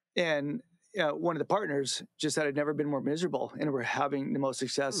 and one of the partners just said, "I'd never been more miserable, and we're having the most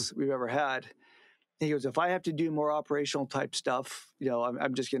success we've ever had." And he goes, "If I have to do more operational type stuff,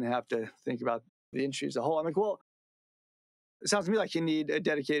 I'm just going to have to think about the industry as a whole." I'm like, "Well, it sounds to me like you need a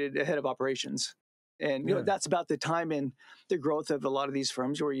dedicated head of operations." And that's about the time in the growth of a lot of these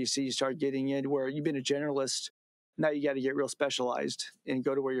firms where you start getting in where you've been a generalist. Now you got to get real specialized and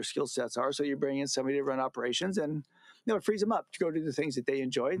go to where your skill sets are. So you bring in somebody to run operations, and it frees them up to go do the things that they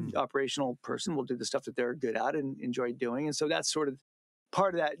enjoy. Mm. The operational person will do the stuff that they're good at and enjoy doing. And so that's sort of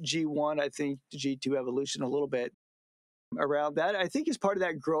part of that G1, I think, to G2 evolution a little bit around that. I think is part of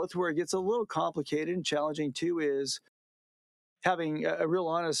that growth where it gets a little complicated and challenging too is having a real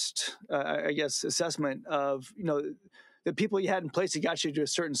honest, I guess, assessment of, the people you had in place that got you to a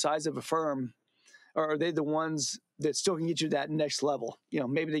certain size of a firm, or are they the ones that still can get you to that next level?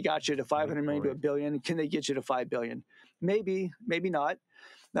 Maybe they got you to 500 million to a billion. Can they get you to 5 billion? Maybe, maybe not.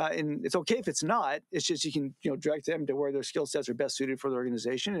 And it's okay if it's not. It's just you can direct them to where their skill sets are best suited for the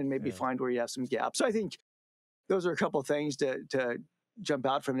organization and maybe find where you have some gaps. So I think those are a couple of things to jump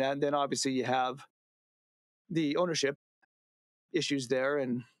out from that. And then obviously you have the ownership issues there,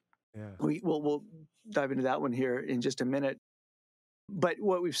 and we'll dive into that one here in just a minute. But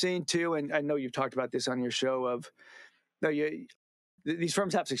what we've seen too, and I know you've talked about this on your show, of these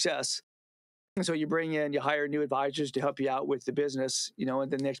firms have success. And so you hire new advisors to help you out with the business,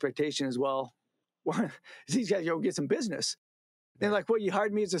 and then the expectation is, well, these guys go get some business. And like, well, you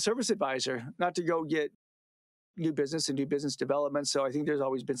hired me as a service advisor, not to go get new business and do business development. So I think there's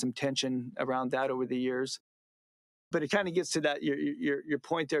always been some tension around that over the years. But it kind of gets to that your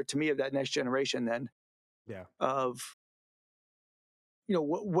point there to me of that next generation then. Yeah. Of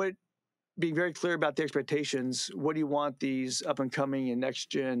what being very clear about the expectations. What do you want these up and coming and next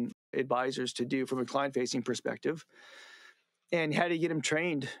gen advisors to do from a client facing perspective? And how do you get them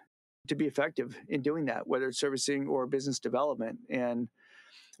trained to be effective in doing that, whether it's servicing or business development? And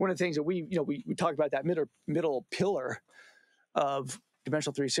one of the things that we talk about, that middle pillar of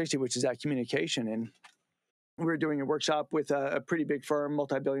Dimensional 360, which is that communication. And we were doing a workshop with a pretty big firm,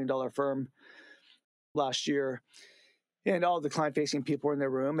 multi-billion-dollar firm last year. And all the client-facing people were in their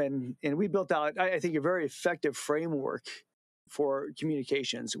room. And we built out, I think, a very effective framework for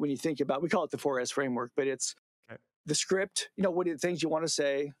communications. When you think about, we call it the 4S framework, but it's the script, what are the things you want to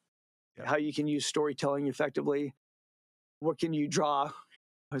say, how you can use storytelling effectively, what can you draw,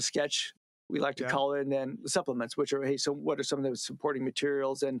 a sketch, we like to call it, and then the supplements, which are, hey, so what are some of the supporting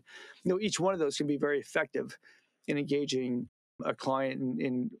materials? And, each one of those can be very effective in engaging a client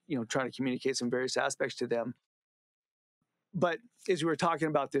in trying to communicate some various aspects to them. But as we were talking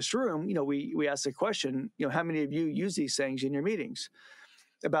about this room, we asked the question, how many of you use these things in your meetings?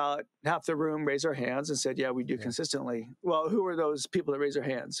 About half the room raised their hands and said, yeah, we do consistently. Well, who are those people that raise their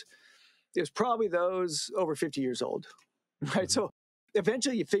hands? It was probably those over 50 years old, right? Mm-hmm. So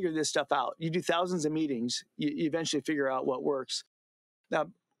eventually you figure this stuff out. You do thousands of meetings, you eventually figure out what works. Now,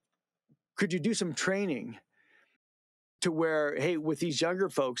 could you do some training to where, hey, with these younger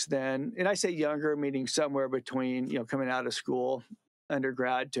folks then, and I say younger, meaning somewhere between, coming out of school,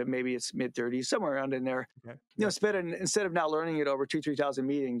 undergrad to maybe it's mid-30s, somewhere around in there. Okay. Instead of now learning it over 2,000-3,000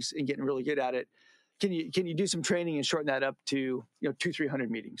 meetings and getting really good at it, can you do some training and shorten that up to 200-300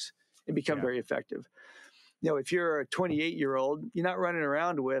 meetings and become very effective? If you're a 28-year-old, you're not running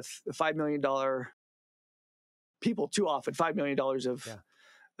around with $5 million people too often, $5 million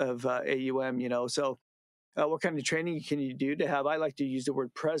of AUM, so what kind of training can you do to have, I like to use the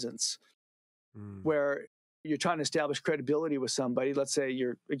word presence, where you're trying to establish credibility with somebody. Let's say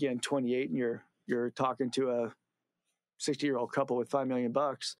you're, again, 28 and you're talking to a 60-year-old couple with $5 million.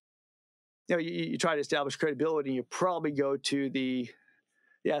 You try to establish credibility, and you probably go to the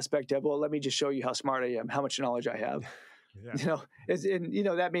aspect of, well, let me just show you how smart I am, how much knowledge I have.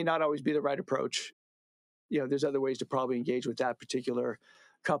 That may not always be the right approach. There's other ways to probably engage with that particular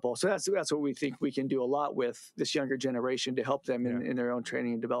couple. So that's what we think we can do a lot with this younger generation to help them in their own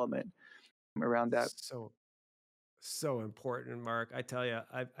training and development around that. So important, Mark. I tell you,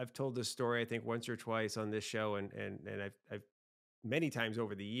 I've told this story, I think, once or twice on this show, and I've many times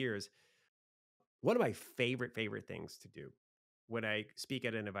over the years. One of my favorite things to do when I speak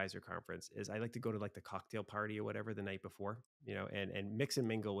at an advisor conference is I like to go to like the cocktail party or whatever the night before, and mix and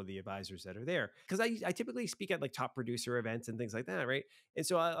mingle with the advisors that are there. Because I typically speak at like top producer events and things like that, right? And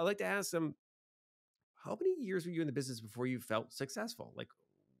so I like to ask them, how many years were you in the business before you felt successful? Like,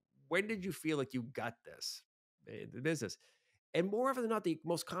 when did you feel like you got the business? And more often than not, the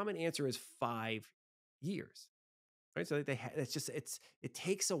most common answer is 5 years. Right. So it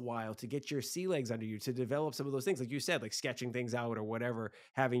takes a while to get your sea legs under you, to develop some of those things, like you said, like sketching things out or whatever,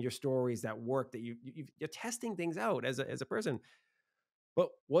 having your stories that work, that you're testing things out as a person.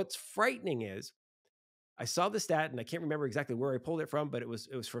 But what's frightening is I saw the stat, and I can't remember exactly where I pulled it from, but it was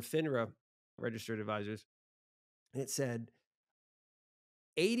for FINRA registered advisors. And it said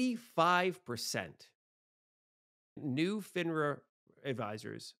 85% new FINRA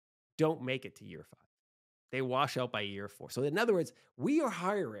advisors don't make it to year 5. They wash out by year 4. So in other words, we are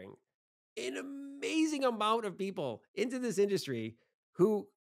hiring an amazing amount of people into this industry who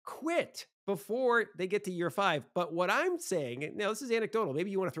quit before they get to year 5. But what I'm saying, and now this is anecdotal,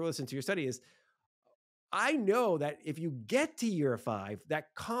 maybe you want to throw this into your study, is I know that if you get to year 5, that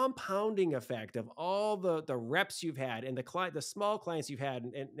compounding effect of all the reps you've had and the small clients you've had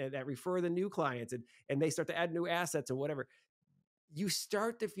and that refer the new clients and they start to add new assets or whatever, you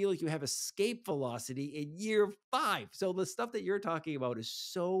start to feel like you have escape velocity in year 5. So the stuff that you're talking about is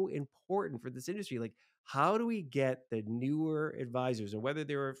so important for this industry. Like, how do we get the newer advisors, and whether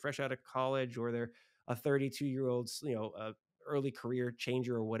they're fresh out of college or they're a 32-year-old, early career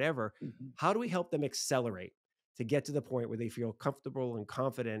changer or whatever, Mhm. how do we help them accelerate to get to the point where they feel comfortable and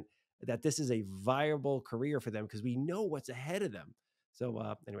confident that this is a viable career for them? Because we know what's ahead of them.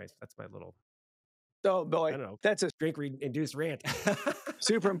 So, anyways, that's my little, Oh I boy, don't know, that's a induced rant.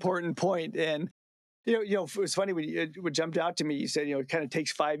 super important point. And it was funny when what jumped out to me. You said, it kind of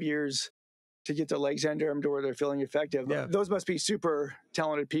takes 5 years to get their legs under them to where they're feeling effective. Yeah. Those must be super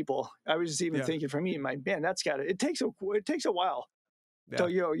talented people. I was just even Yeah. thinking for me, man, that's got it. It takes a while. So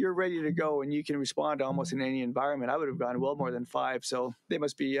Yeah. you're ready to go and you can respond to almost in any environment. I would have gone well more than 5. So they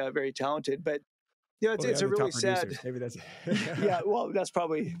must be very talented. But Well, it's they're a the really top sad. producers. Maybe that's Yeah, well, that's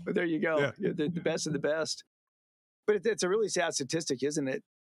probably. But there you go. yeah. You're the best of the best. But it's a really sad statistic, isn't it?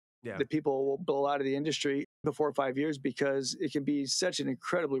 Yeah. That people will blow out of the industry before 5 years because it can be such an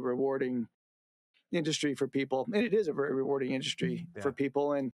incredibly rewarding industry for people. And it is a very rewarding industry Yeah. for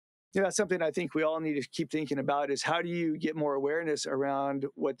people. And that's something I think we all need to keep thinking about is how do you get more awareness around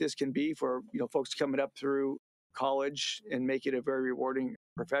what this can be for, folks coming up through college and make it a very rewarding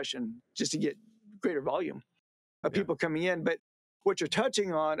profession just to get greater volume of Yeah. people coming in. But what you're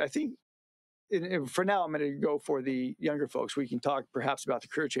touching on, I think, and for now, I'm going to go for the younger folks. We can talk perhaps about the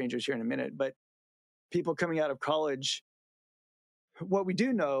career changers here in a minute, but people coming out of college, what we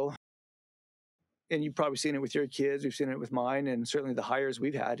do know, and you've probably seen it with your kids, we've seen it with mine, and certainly the hires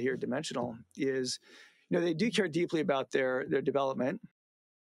we've had here at Dimensional, is they do care deeply about their development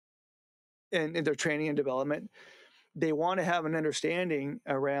and their training and development. They want to have an understanding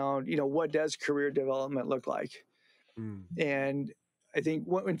around, what does career development look like? Mm. And I think,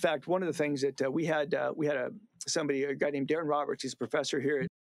 in fact, one of the things that we had a guy named Darren Roberts. He's a professor here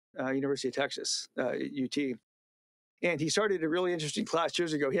at University of Texas, UT. And he started a really interesting class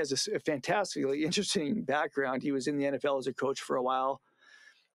years ago. He has a fantastically interesting background. He was in the NFL as a coach for a while.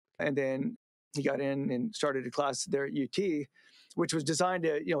 And then he got in and started a class there at UT, which was designed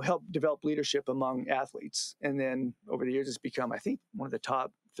to, help develop leadership among athletes. And then over the years, it's become, I think, one of the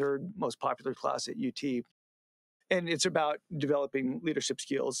top 3rd most popular class at UT. And it's about developing leadership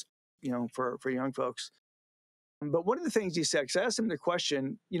skills, for young folks. But one of the things he said, because I asked him the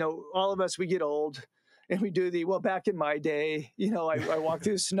question, all of us, we get old and we do back in my day, I walked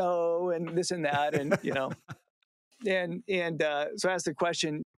through snow and this and that. And, so I asked the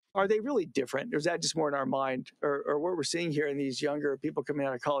question, are they really different? Or is that just more in our mind? Or what we're seeing here in these younger people coming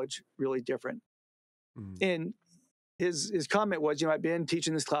out of college really different? Mm. And his comment was, I've been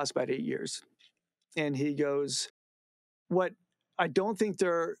teaching this class about 8 years. And he goes, what I don't think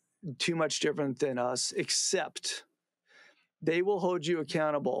they're too much different than us, except they will hold you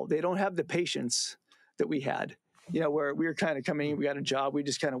accountable. They don't have the patience that we had, where we were kind of coming in, we got a job, we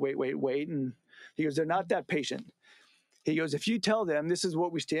just kind of wait. And he goes, they're not that patient. He goes, if you tell them this is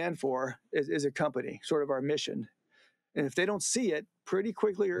what we stand for as a company, sort of our mission, and if they don't see it pretty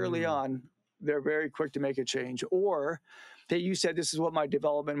quickly early on, they're very quick to make a change. Or hey, you said this is what my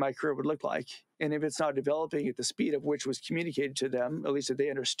development, my career would look like. And if it's not developing at the speed of which was communicated to them, at least if they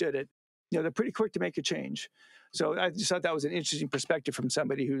understood it, they're pretty quick to make a change. So I just thought that was an interesting perspective from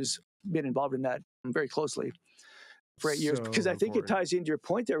somebody who's been involved in that very closely for 8 years, because I think it ties into your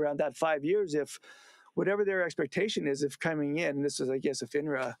point there around that 5 years. If whatever their expectation is of coming in, and this is, I guess, a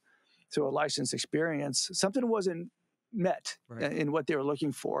FINRA through a licensed experience, something wasn't met in what they were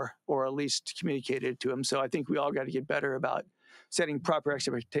looking for, or at least communicated to them. So I think we all got to get better about setting proper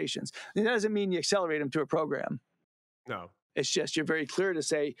expectations. And that doesn't mean you accelerate them to a program. No. It's just you're very clear to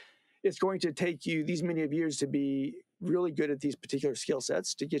say it's going to take you these many of years to be really good at these particular skill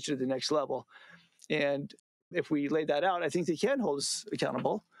sets to get you to the next level. And if we lay that out, I think they can hold us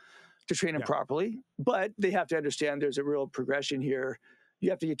accountable to train them properly, but they have to understand there's a real progression here. You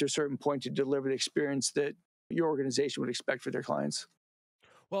have to get to a certain point to deliver the experience that your organization would expect for their clients.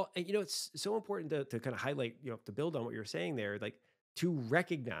 Well, and, it's so important to kind of highlight, to build on what you're saying there, like to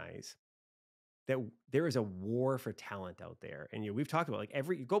recognize that there is a war for talent out there. And we've talked about like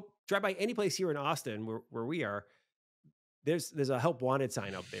you go drive by any place here in Austin where we are, there's a help wanted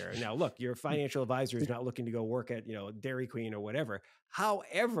sign up there. Now, look, your financial advisor is not looking to go work at, Dairy Queen or whatever.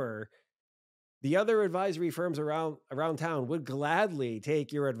 However, The other advisory firms around town would gladly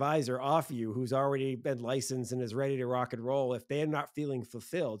take your advisor off you who's already been licensed and is ready to rock and roll if they're not feeling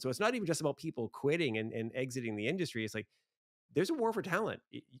fulfilled. So it's not even just about people quitting and exiting the industry. It's like there's a war for talent.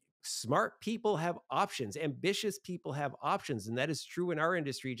 Smart people have options, ambitious people have options. And that is true in our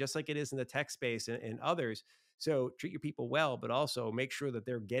industry, just like it is in the tech space and others. So treat your people well, but also make sure that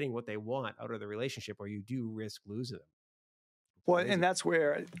they're getting what they want out of the relationship, or you do risk losing them. Well, and that's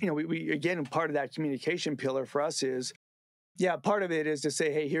where, we again, part of that communication pillar for us is, yeah, part of it is to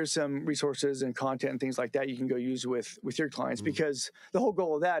say, hey, here's some resources and content and things like that you can go use with your clients, because the whole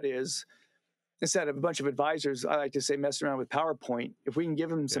goal of that is, instead of a bunch of advisors, I like to say, messing around with PowerPoint, if we can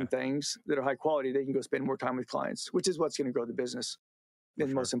give them some things that are high quality, they can go spend more time with clients, which is what's going to grow the business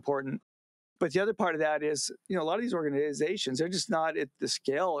and most important. But the other part of that is, a lot of these organizations, they're just not at the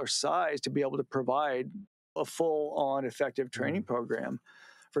scale or size to be able to provide a full-on effective training program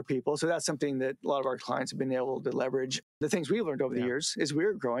for people. So that's something that a lot of our clients have been able to leverage. The things we've learned over the years is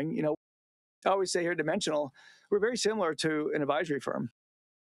we're growing. I always say here at Dimensional, we're very similar to an advisory firm.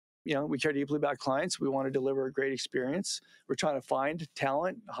 We care deeply about clients. We want to deliver a great experience. We're trying to find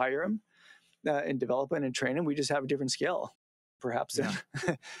talent, hire them, and develop them and train them. We just have a different scale, perhaps,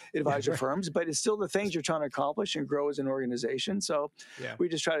 than advisor firms, but it's still the things you're trying to accomplish and grow as an organization. So we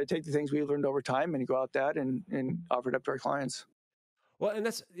just try to take the things we've learned over time and go out that and offer it up to our clients. Well, and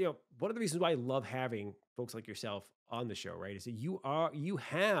that's, one of the reasons why I love having folks like yourself on the show, right? Is that you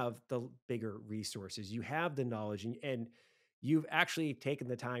have the bigger resources, you have the knowledge, and you've actually taken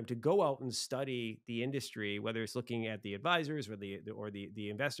the time to go out and study the industry, whether it's looking at the advisors or the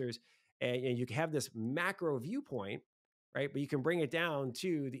investors, and you have this macro viewpoint, right? But you can bring it down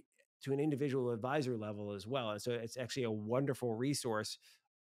to an individual advisor level as well. And so it's actually a wonderful resource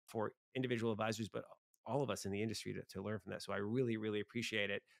for individual advisors, but all of us in the industry to learn from that. So I really, really appreciate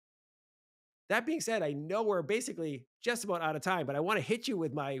it. That being said, I know we're basically just about out of time, but I want to hit you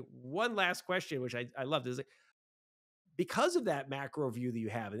with my one last question, which I love. Is because of that macro view that you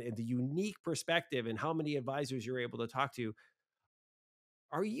have and the unique perspective and how many advisors you're able to talk to,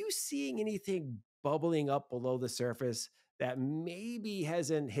 are you seeing anything bubbling up below the surface that maybe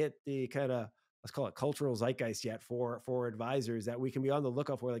hasn't hit the kind of, let's call it cultural zeitgeist yet for advisors, that we can be on the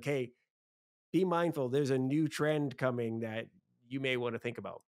lookout for? Like, hey, be mindful, there's a new trend coming that you may want to think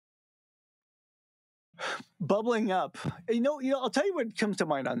about. Bubbling up. I'll tell you what comes to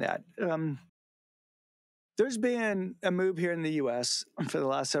mind on that. There's been a move here in the U.S. for the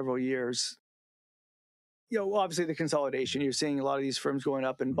last several years. Obviously the consolidation, you're seeing a lot of these firms going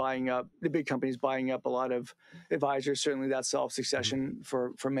up and buying up, the big companies buying up a lot of advisors. Certainly that's self-succession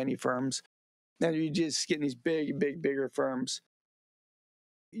for many firms. And you just getting these bigger firms.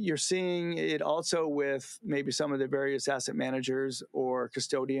 You're seeing it also with maybe some of the various asset managers or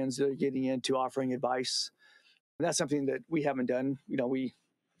custodians that are getting into offering advice. And that's something that we haven't done. We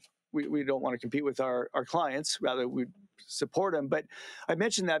don't want to compete with our clients, rather we support them. But I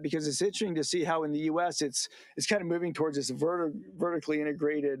mentioned that because it's interesting to see how in the U.S. it's kind of moving towards this vertically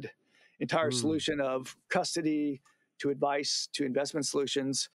integrated entire solution of custody to advice to investment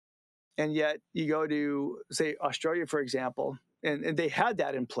solutions. And yet you go to, say, Australia, for example, and they had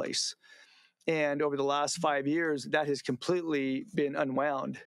that in place. And over the last 5 years, that has completely been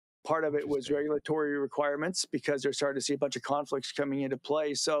unwound. Part of it was regulatory requirements because they're starting to see a bunch of conflicts coming into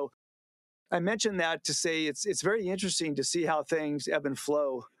play. So I mentioned that to say it's very interesting to see how things ebb and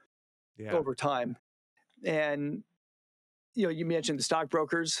flow over time. And, you mentioned the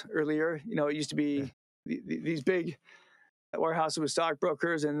stockbrokers earlier. It used to be these big warehouses with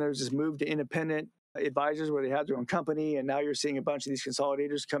stockbrokers, and there's this move to independent advisors where they have their own company. And now you're seeing a bunch of these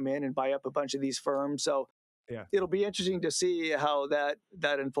consolidators come in and buy up a bunch of these firms. So it'll be interesting to see how that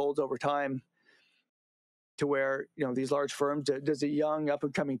unfolds over time, to where, these large firms, does the young up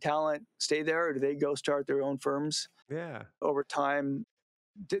and coming talent stay there, or do they go start their own firms over time?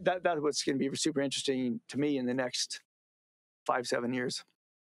 That's what's going to be super interesting to me in the next 5-7 years.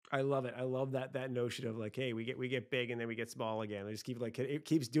 I love it. I love that notion of like, hey, we get big and then we get small again. I just keep it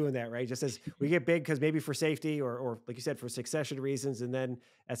keeps doing that, right? Just as we get big because maybe for safety or like you said, for succession reasons. And then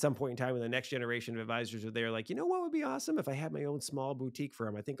at some point in time when the next generation of advisors are there, like, what would be awesome if I had my own small boutique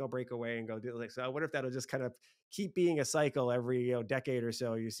firm? I think I'll break away and go do it. Like, so I wonder if that'll just kind of keep being a cycle every decade or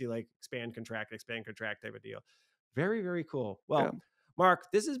so. You see like expand, contract type of deal. Very, very cool. Well, Mark,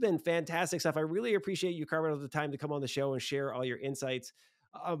 this has been fantastic stuff. I really appreciate you carving out the time to come on the show and share all your insights.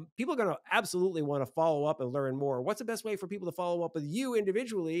 People are going to absolutely want to follow up and learn more. What's the best way for people to follow up with you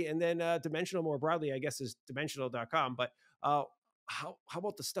individually, and then Dimensional more broadly, I guess, is dimensional.com. But how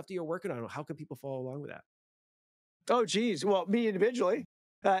about the stuff that you're working on? How can people follow along with that? Oh, geez. Well, me individually,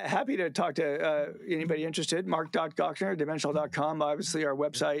 Happy to talk to anybody interested. Mark.Gochnour, dimensional.com. Obviously, our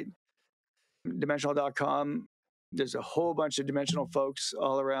website, dimensional.com. There's a whole bunch of dimensional folks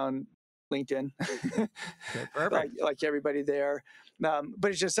all around LinkedIn, Okay, perfect. like everybody there. But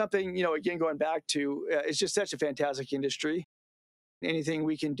it's just something, again, going back to, it's just such a fantastic industry. Anything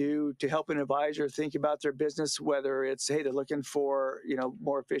we can do to help an advisor think about their business, whether it's, hey, they're looking for,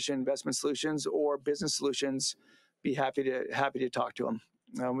 more efficient investment solutions or business solutions, be happy to talk to them.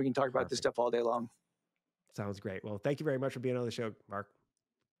 We can talk about this stuff all day long. Sounds great. Well, thank you very much for being on the show, Mark.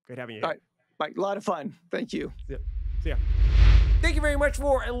 Great having you All here. right, Mike, a lot of fun. Thank you. See ya. Thank you very much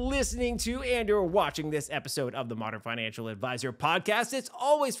for listening to and/or watching this episode of the Modern Financial Advisor podcast. It's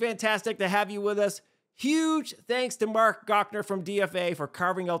always fantastic to have you with us. Huge thanks to Mark Gochnour from DFA for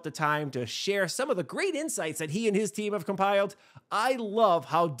carving out the time to share some of the great insights that he and his team have compiled. I love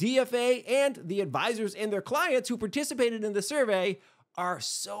how DFA and the advisors and their clients who participated in the survey are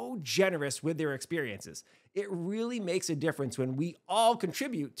so generous with their experiences. It really makes a difference when we all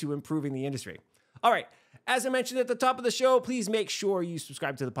contribute to improving the industry. All right. As I mentioned at the top of the show, please make sure you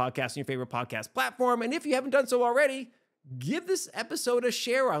subscribe to the podcast on your favorite podcast platform. And if you haven't done so already, give this episode a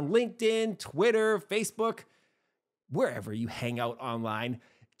share on LinkedIn, Twitter, Facebook, wherever you hang out online.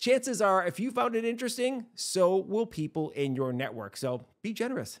 Chances are, if you found it interesting, so will people in your network. So be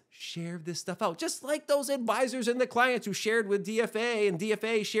generous. Share this stuff out. Just like those advisors and the clients who shared with DFA and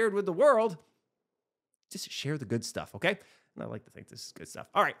DFA shared with the world. Just share the good stuff, okay? And I like to think this is good stuff.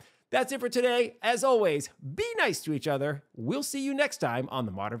 All right, that's it for today. As always, be nice to each other. We'll see you next time on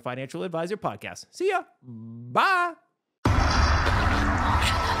the Modern Financial Advisor podcast. See ya. Bye.